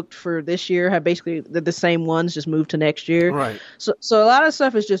booked for this year have basically the same ones just moved to next year. Right. So a lot of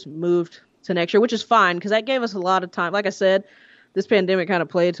stuff is just moved to next year, which is fine because that gave us a lot of time. Like I said, this pandemic kind of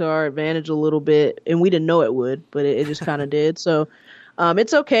played to our advantage a little bit, and we didn't know it would, but it just kind of did. So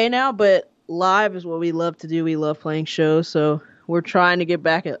it's okay now, but live is what we love to do. We love playing shows, so we're trying to get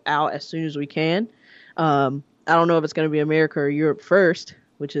back out as soon as we can. I don't know if it's going to be America or Europe first,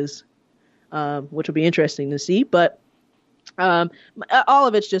 which will be interesting to see, but all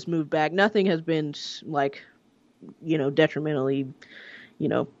of it's just moved back. Nothing has been like, detrimentally,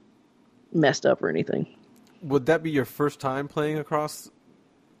 messed up or anything. Would that be your first time playing across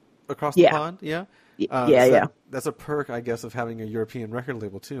the pond? Yeah. Yeah. That's a perk, I guess, of having a European record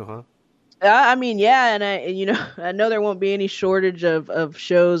label too, huh? I mean, yeah, and I know there won't be any shortage of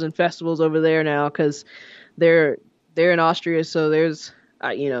shows and festivals over there now because they're in Austria, so there's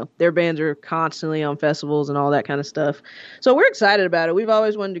their bands are constantly on festivals and all that kind of stuff. So we're excited about it. We've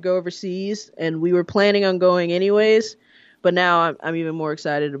always wanted to go overseas, and we were planning on going anyways, but now I'm even more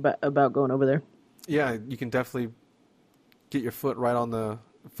excited about going over there. Yeah, you can definitely get your foot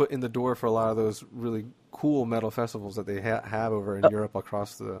in the door for a lot of those really cool metal festivals that they have over in Europe,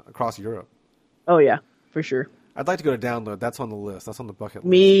 across Europe. Oh yeah, for sure. I'd like to go to Download. That's on the list. That's on the bucket list.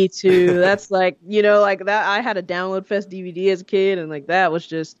 Me too. That's like that. I had a Download Fest DVD as a kid, and like that was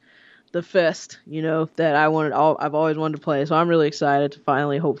just the fest, that I've always wanted to play. So I'm really excited to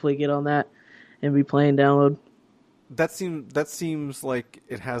finally, hopefully, get on that and be playing Download. That seems like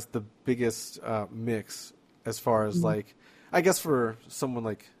it has the biggest mix as far as like, I guess for someone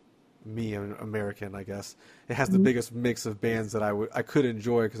like me, an American, I guess it has the biggest mix of bands that I could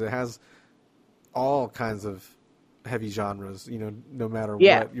enjoy because it has all kinds of heavy genres, no matter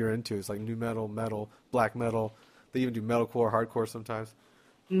what you're into. It's like new metal, black metal. They even do metalcore, hardcore sometimes.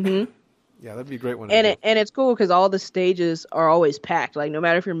 Mm-hmm. Yeah, that'd be a great one. And it's cool because all the stages are always packed. Like no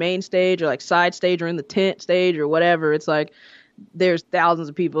matter if you're main stage or like side stage or in the tent stage or whatever, it's like there's thousands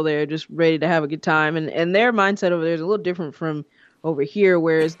of people there just ready to have a good time. And their mindset over there is a little different from over here,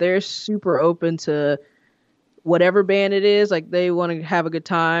 whereas they're super open to whatever band it is. Like they want to have a good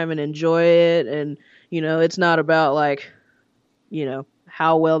time and enjoy it, and it's not about like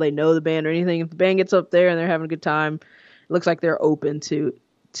how well they know the band or anything. If the band gets up there and they're having a good time, it looks like they're open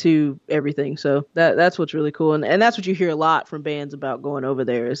to everything. So that's what's really cool, and that's what you hear a lot from bands about going over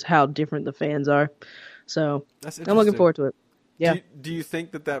there is how different the fans are. So I'm looking forward to it. Yeah. Do you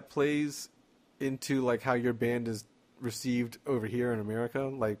think that plays into like how your band is received over here in America,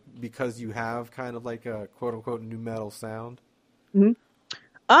 like because you have kind of like a quote unquote new metal sound? Mm-hmm.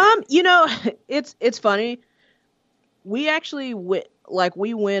 It's funny. We actually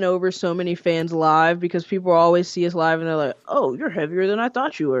we win over so many fans live because people always see us live and they're like, "Oh, you're heavier than I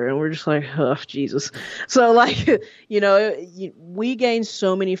thought you were," and we're just like, "Oh, Jesus." So like, we gain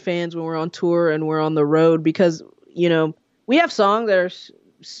so many fans when we're on tour and we're on the road because we have songs that are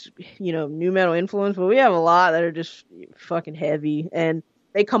new metal influence, but we have a lot that are just fucking heavy, and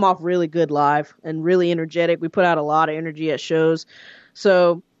they come off really good live and really energetic. We put out a lot of energy at shows,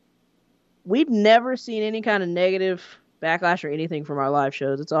 so we've never seen any kind of negative backlash or anything from our live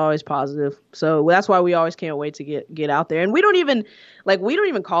shows. It's always positive, so that's why we always can't wait to get out there. And we don't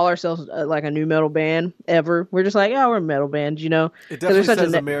even call ourselves like a new metal band ever. We're just like, we're a metal band, It definitely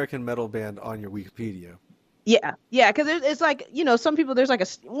says American metal band on your Wikipedia. Yeah, because it's like, some people, there's like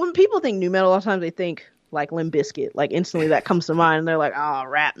when people think new metal, a lot of times they think like Limp Bizkit, like instantly that comes to mind, and they're like,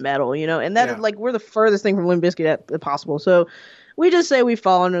 rap metal, and that is like, we're the furthest thing from Limp Bizkit possible. So we just say we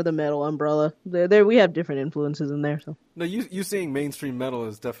fall under the metal umbrella. There we have different influences in there. So no, you saying mainstream metal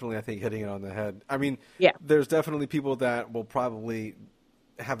is definitely, I think, hitting it on the head. I mean, there's definitely people that will probably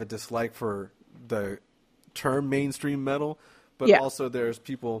have a dislike for the term mainstream metal, but also there's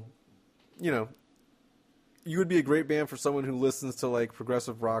people, you would be a great band for someone who listens to like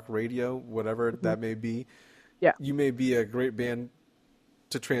progressive rock radio, whatever that may be. Yeah. You may be a great band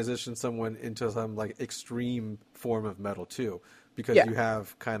to transition someone into some like extreme form of metal too, because you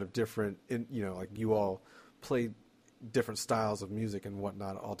have kind of different, like you all play different styles of music and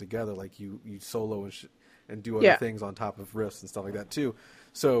whatnot all together. Like you solo and do other things on top of riffs and stuff like that too.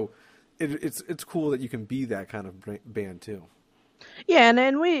 So it's cool that you can be that kind of band too. Yeah. And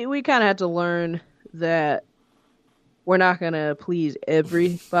then we kind of had to learn that we're not going to please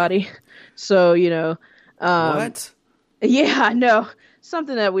everybody. So, what? Yeah, I know.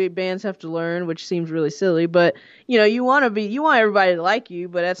 Something that we bands have to learn, which seems really silly, but you want everybody to like you,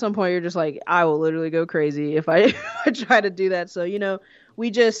 but at some point you're just like, I will literally go crazy if I try to do that. So,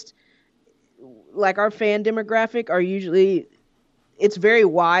 we just like our fan demographic are usually, it's very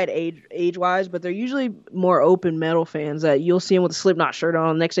wide age wise, but they're usually more open metal fans that you'll see them with a Slipknot shirt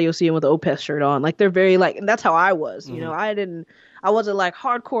on. Next day you'll see them with an Opeth shirt on. Like they're very like, and that's how I was. Mm-hmm. I wasn't like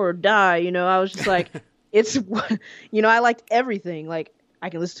hardcore or die, you know. I was just like, it's, you know, I liked everything. Like, I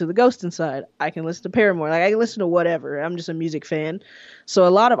can listen to the Ghost Inside. I can listen to Paramore. Like, I can listen to whatever. I'm just a music fan. So a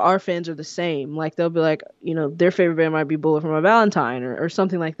lot of our fans are the same. Like, they'll be like, you know, their favorite band might be Bullet for My Valentine or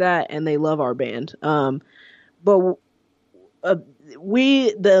something like that, and they love our band. But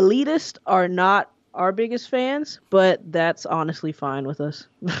we, the elitists, are not our biggest fans, but that's honestly fine with us.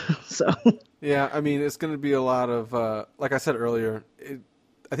 So yeah, I mean, it's going to be a lot of, like I said earlier,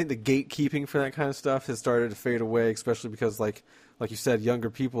 I think the gatekeeping for that kind of stuff has started to fade away, especially because, like you said, younger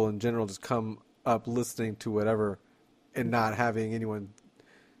people in general just come up listening to whatever and not having anyone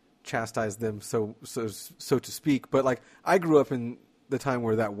chastise them, so to speak. But like, I grew up in the time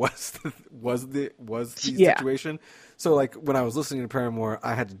where that was the situation. So like, when I was listening to Paramore,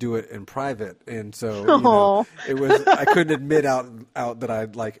 I had to do it in private, and so you know, it was, I couldn't admit out that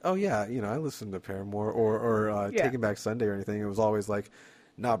I'd like, oh yeah, you know, I listened to Paramore or Taking Back Sunday or anything. It was always like,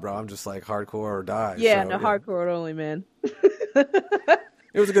 nah, bro, I'm just like hardcore or die. Yeah, so, hardcore only, man.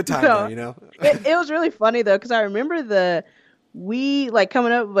 It was a good time, though, you know. It was really funny though, because I remember we like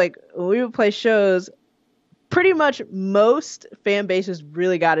coming up, like when we would play shows. Pretty much most fan bases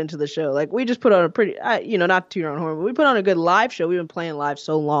really got into the show. Like, we just put on a pretty, you know, not to toot our own horn, but we put on a good live show. We've been playing live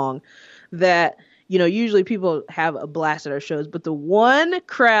so long that, you know, usually people have a blast at our shows. But the one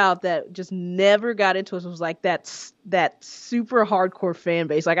crowd that just never got into us was like that super hardcore fan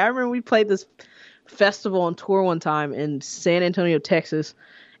base. Like, I remember we played this festival on tour one time in San Antonio, Texas,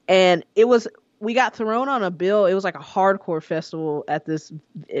 and we got thrown on a bill. It was like a hardcore festival at this.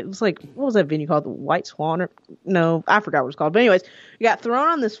 It was like, what was that venue called? The White Swan? No, I forgot what it's called. But anyways, we got thrown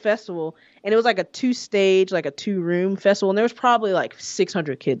on this festival, and it was like a 2-stage, like a 2-room festival, and there was probably like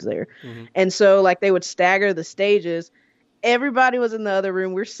 600 kids there. Mm-hmm. And so like they would stagger the stages. Everybody was in the other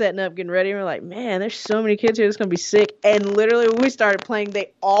room. We're setting up, getting ready, and we're like, man, there's so many kids here. It's going to be sick. And literally when we started playing,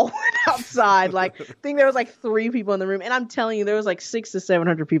 they all went outside. Like, I think there was like 3 people in the room. And I'm telling you, there was like 600 to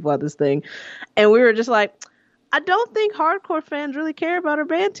 700 people at this thing. And we were just like, I don't think hardcore fans really care about our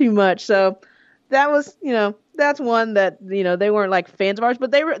band too much. So that was, you know, that's one that, you know, they weren't like fans of ours,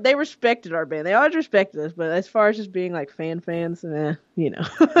 but they respected our band. They always respected us. But as far as just being like fans, you know.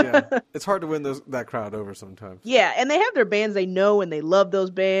 Yeah, it's hard to win that crowd over sometimes. Yeah, and they have their bands they know, and they love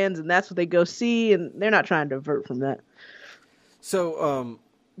those bands, and that's what they go see, and they're not trying to divert from that. So,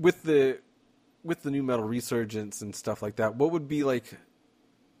 with the new metal resurgence and stuff like that, what would be like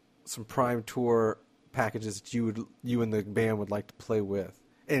some prime tour packages that you and the band would like to play with?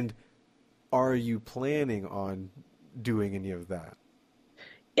 And are you planning on doing any of that?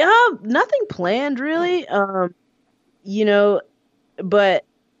 Yeah, nothing planned really. You know, but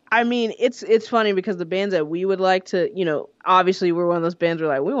I mean, it's funny because the bands that we would like to, you know, obviously we're one of those bands where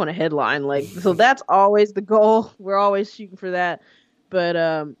like we want to headline, like, so that's always the goal. We're always shooting for that. But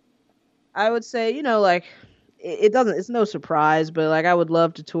I would say, you know, like it's no surprise, but like I would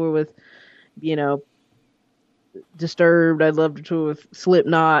love to tour with, you know, Disturbed. I'd love to tour with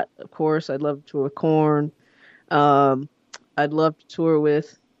Slipknot, of course. I'd love to tour with Korn. I'd love to tour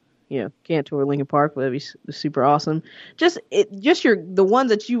with, you know, can't tour Linkin Park, but that'd be super awesome. Just the ones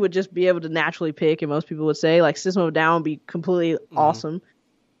that you would just be able to naturally pick, and most people would say like System of a Down would be completely awesome.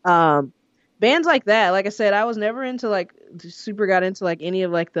 Bands like that, like I said, I was never into like super got into like any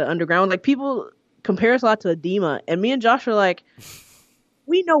of like the underground. Like, people compare us a lot to Edema, and me and Josh are like,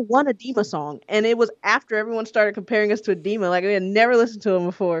 we know one Edema song, and it was after everyone started comparing us to Edema. Like, we had never listened to them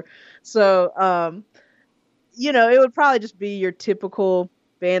before. So, you know, it would probably just be your typical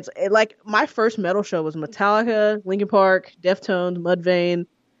bands. Like, my first metal show was Metallica, Linkin Park, Deftones, Mudvayne,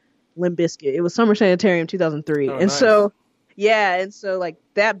 Limp Bizkit. It was Summer Sanitarium 2003. Oh, and nice. So, yeah, and so like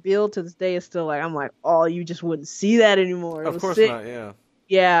that build to this day is still like, I'm like, oh, you just wouldn't see that anymore. Of course not, yeah.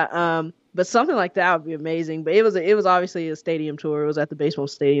 Yeah, but something like that would be amazing. But it was obviously a stadium tour. It was at the baseball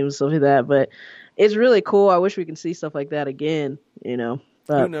stadium and stuff like that. But it's really cool. I wish we can see stuff like that again, you know.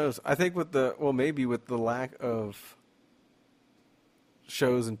 But who knows? I think maybe with the lack of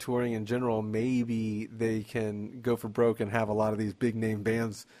shows and touring in general, maybe they can go for broke and have a lot of these big name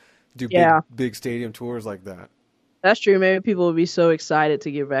bands do big stadium tours like that. That's true. Maybe people will be so excited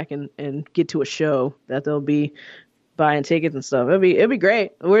to get back and get to a show that they'll be buying tickets and stuff. It'll be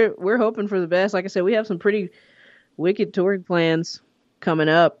great. We're hoping for the best. Like I said, we have some pretty wicked touring plans coming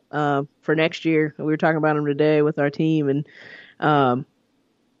up for next year. We were talking about them today with our team, and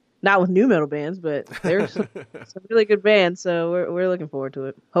not with new metal bands, but there's some really good bands. So we're looking forward to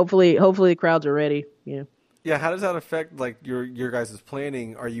it. Hopefully the crowds are ready. You know. Yeah, how does that affect like your guys'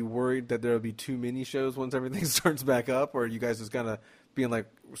 planning? Are you worried that there will be too many shows once everything starts back up, or are you guys just kind of being like,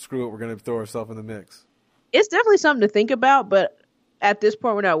 screw it, we're going to throw ourselves in the mix? It's definitely something to think about, but at this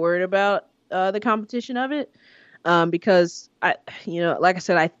point we're not worried about the competition of it. Because like I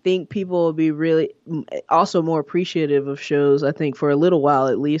said, I think people will be really also more appreciative of shows. I think for a little while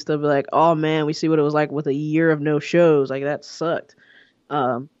at least, they'll be like, "Oh man, we see what it was like with a year of no shows. Like that sucked."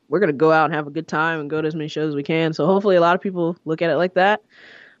 We're gonna go out and have a good time and go to as many shows as we can. So hopefully, a lot of people look at it like that.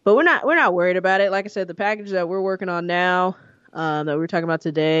 But we're not worried about it. Like I said, the package that we're working on now, that we were talking about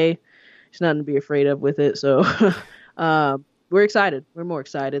today, there's nothing to be afraid of with it. So we're excited. We're more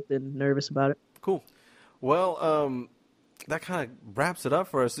excited than nervous about it. Cool. Well, that kind of wraps it up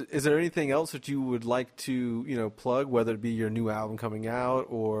for us. Is there anything else that you would like to, plug, whether it be your new album coming out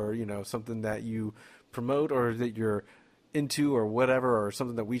or, something that you promote or that you're into or whatever, or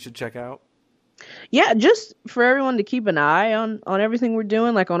something that we should check out? Yeah, just for everyone to keep an eye on everything we're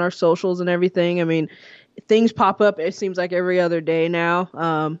doing, like on our socials and everything. I mean, things pop up, it seems like every other day now.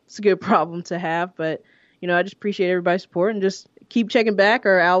 It's a good problem to have, but, I just appreciate everybody's support and just keep checking back.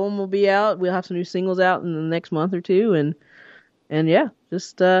 Our album will be out. We'll have some new singles out in the next month or two, and yeah,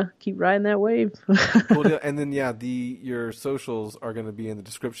 just keep riding that wave. Cool deal. And then your socials are going to be in the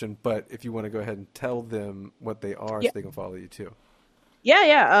description. But if you want to go ahead and tell them what they are, so they can follow you too.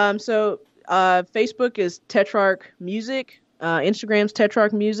 Yeah. So Facebook is Tetrarch Music. Instagram's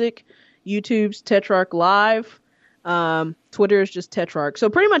Tetrarch Music. YouTube's Tetrarch Live. Twitter is just Tetrarch. So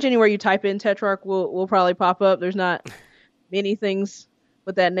pretty much anywhere you type in Tetrarch will probably pop up. There's not many things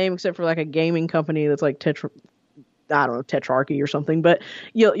with that name except for like a gaming company that's like I don't know, Tetrarchy or something, but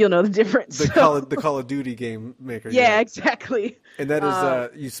you'll know the difference. The Call of Duty game maker. Yeah, exactly. And that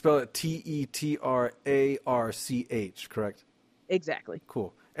is you spell it Tetrarch, correct? Exactly.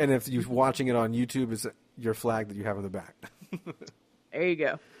 Cool. And if you're watching it on YouTube, it's your flag that you have in the back. There you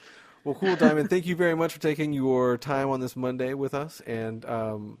go. Well, cool, Diamond. Thank you very much for taking your time on this Monday with us, and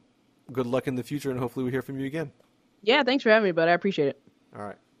good luck in the future, and hopefully we hear from you again. Yeah, thanks for having me, bud. I appreciate it. All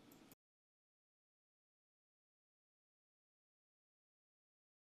right.